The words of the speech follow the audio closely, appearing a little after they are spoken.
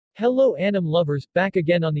Hello anime lovers, back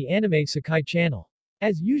again on the Anime Sakai channel.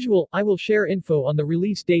 As usual, I will share info on the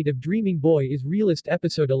release date of Dreaming Boy is Realist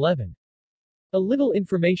episode 11. A little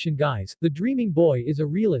information guys, The Dreaming Boy is a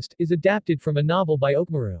Realist is adapted from a novel by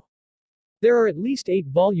Okmaru. There are at least 8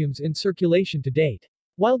 volumes in circulation to date.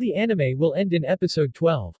 While the anime will end in episode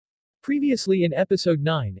 12. Previously in episode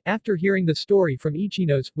 9, after hearing the story from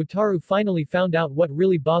Ichinos, Wataru finally found out what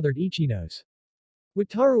really bothered Ichinos.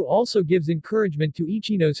 Wataru also gives encouragement to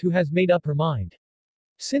Ichinos who has made up her mind.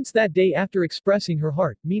 Since that day after expressing her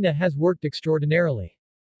heart, Mina has worked extraordinarily.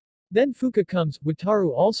 Then Fuka comes,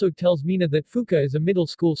 Wataru also tells Mina that Fuka is a middle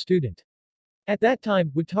school student. At that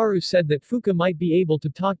time, Wataru said that Fuka might be able to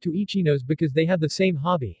talk to Ichinos because they have the same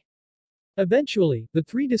hobby. Eventually, the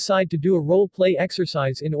three decide to do a role-play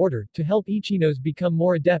exercise in order to help Ichinos become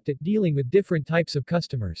more adept at dealing with different types of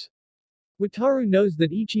customers. Wataru knows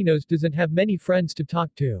that Ichinos doesn't have many friends to talk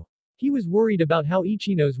to. He was worried about how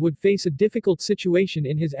Ichinos would face a difficult situation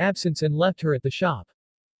in his absence and left her at the shop.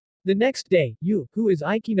 The next day, Yu, who is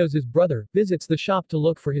Ichinos' brother, visits the shop to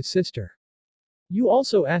look for his sister. Yu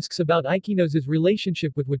also asks about Ichinos'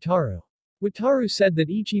 relationship with Wataru. Wataru said that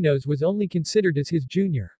Ichinos was only considered as his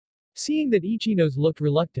junior. Seeing that Ichinos looked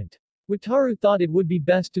reluctant, Wataru thought it would be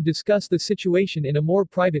best to discuss the situation in a more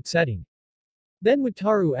private setting. Then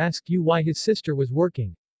Wataru asked Yu why his sister was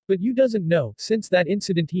working. But Yu doesn't know, since that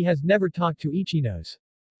incident he has never talked to Ichinos.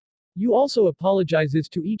 Yu also apologizes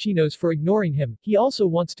to Ichinos for ignoring him, he also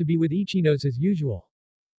wants to be with Ichinos as usual.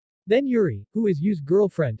 Then Yuri, who is Yu's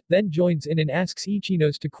girlfriend, then joins in and asks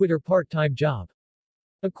Ichinos to quit her part-time job.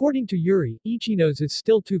 According to Yuri, Ichinos is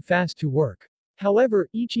still too fast to work. However,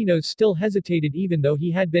 Ichinos still hesitated even though he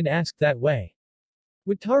had been asked that way.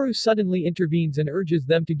 Wataru suddenly intervenes and urges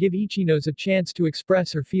them to give Ichinos a chance to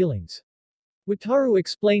express her feelings. Wataru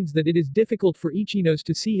explains that it is difficult for Ichinos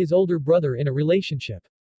to see his older brother in a relationship.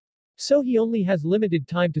 So he only has limited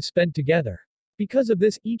time to spend together. Because of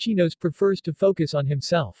this, Ichinos prefers to focus on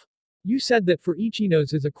himself. Yu said that for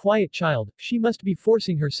Ichinos as a quiet child, she must be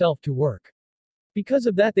forcing herself to work. Because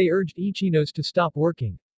of that they urged Ichinos to stop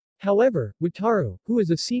working. However, Wataru, who is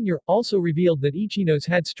a senior, also revealed that Ichinos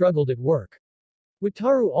had struggled at work.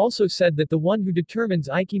 Wataru also said that the one who determines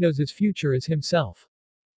Ichinos' future is himself.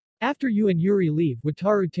 After Yu and Yuri leave,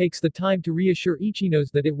 Wataru takes the time to reassure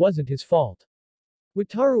Ichinos that it wasn't his fault.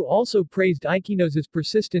 Wataru also praised Ichinos'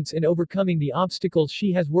 persistence in overcoming the obstacles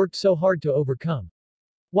she has worked so hard to overcome.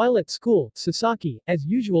 While at school, Sasaki, as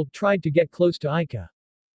usual, tried to get close to Aika.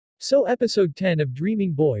 So episode 10 of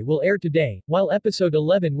Dreaming Boy will air today, while episode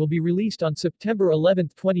 11 will be released on September 11,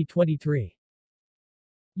 2023.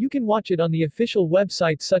 You can watch it on the official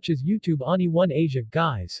websites such as YouTube Ani1 Asia,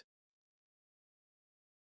 guys.